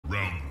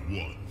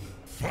one,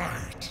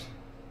 fight.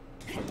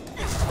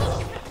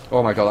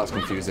 Oh my god, that's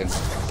confusing.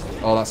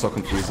 Oh, that's so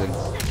confusing.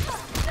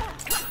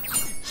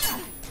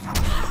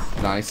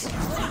 Nice.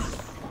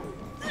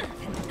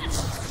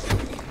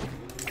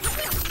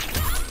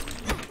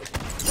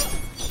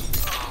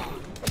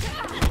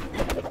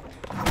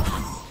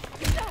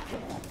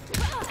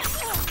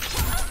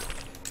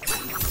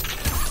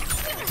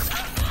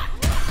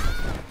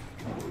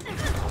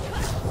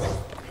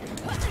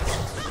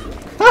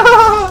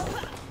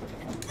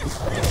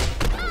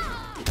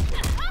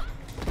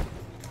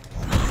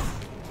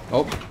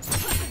 Oh.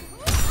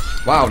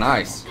 Wow,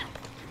 nice.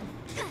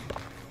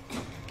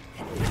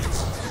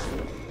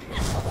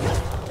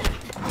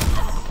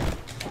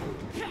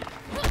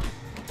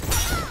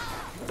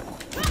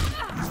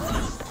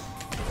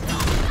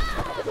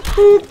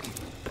 Boop.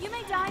 You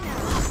may die now.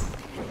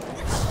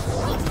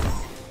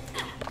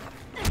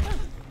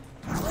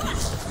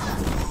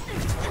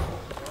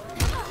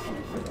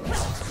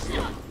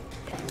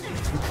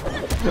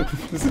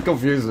 This is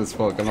confusing as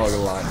fuck, I'm not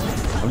gonna lie.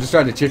 I'm just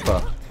trying to chip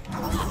her.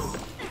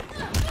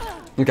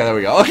 Okay, there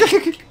we go.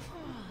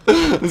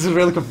 This is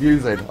really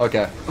confusing.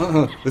 Okay.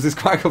 This is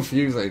quite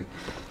confusing.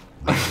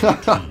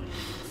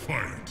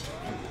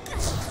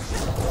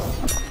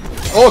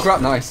 Oh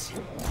crap, nice.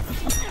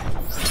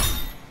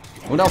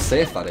 I wonder how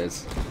safe that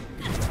is.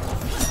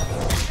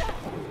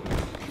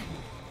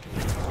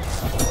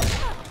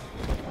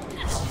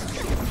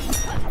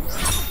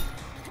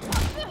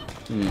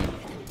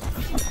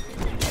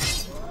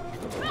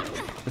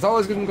 Is that all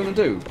I'm gonna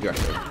do, you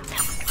reckon?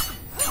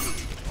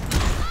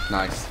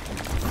 Nice.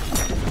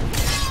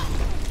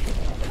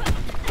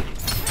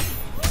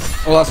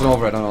 Oh, that's an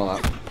overhead, I know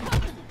that.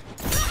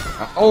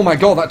 Oh my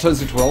god, that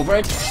turns into an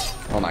overhead?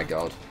 Oh my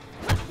god.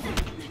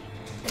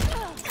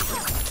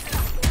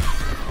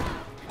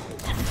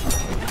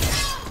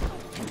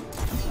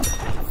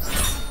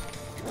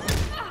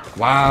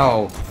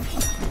 Wow.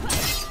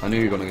 I knew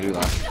you were gonna do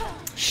that.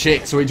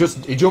 Shit, so he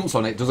jumps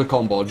on it, does a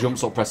combo,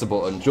 jumps up, press a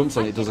button, jumps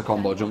on it, does a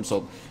combo, jumps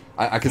up.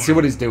 I can see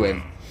what he's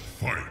doing.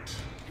 Fight.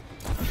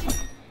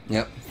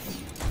 Yep.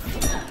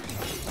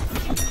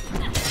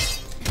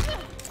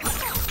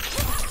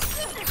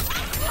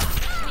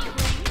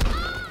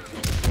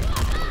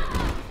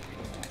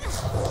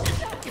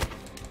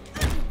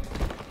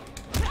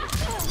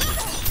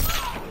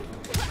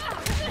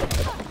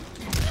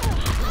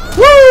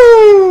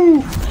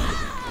 Woo!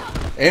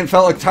 Ain't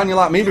felt like Tanya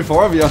like me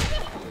before, have you?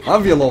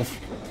 Have you, love?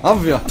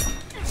 Have you?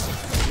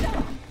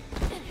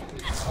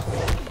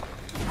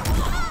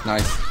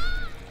 Nice.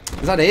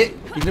 Is that it?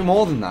 You can do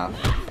more than that.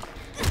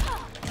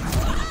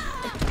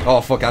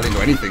 Oh fuck, I didn't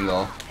do anything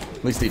though.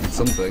 At least he did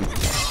something.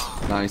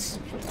 Nice.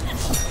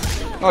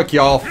 Oh,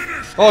 Kyoff.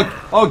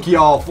 Oh,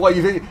 Kyoff. What,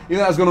 you think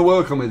that's gonna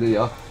work on me, do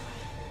you?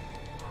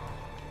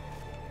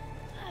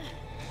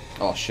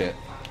 Oh shit.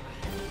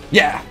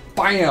 Yeah!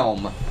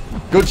 Bam!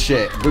 Good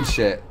shit, good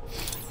shit.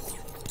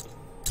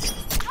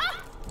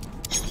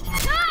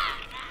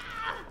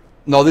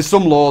 No, there's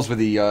some laws with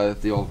the dragon.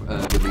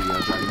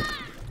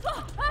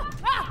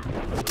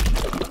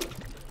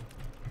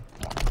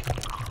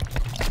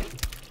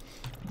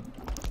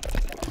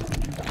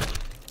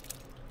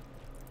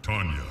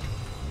 Tanya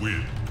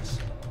wins.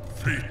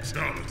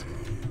 Fatality.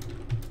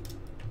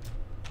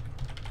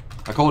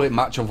 I called it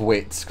match of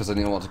wits because I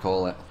didn't know what to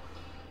call it.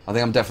 I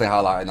think I'm definitely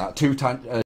highlighting that.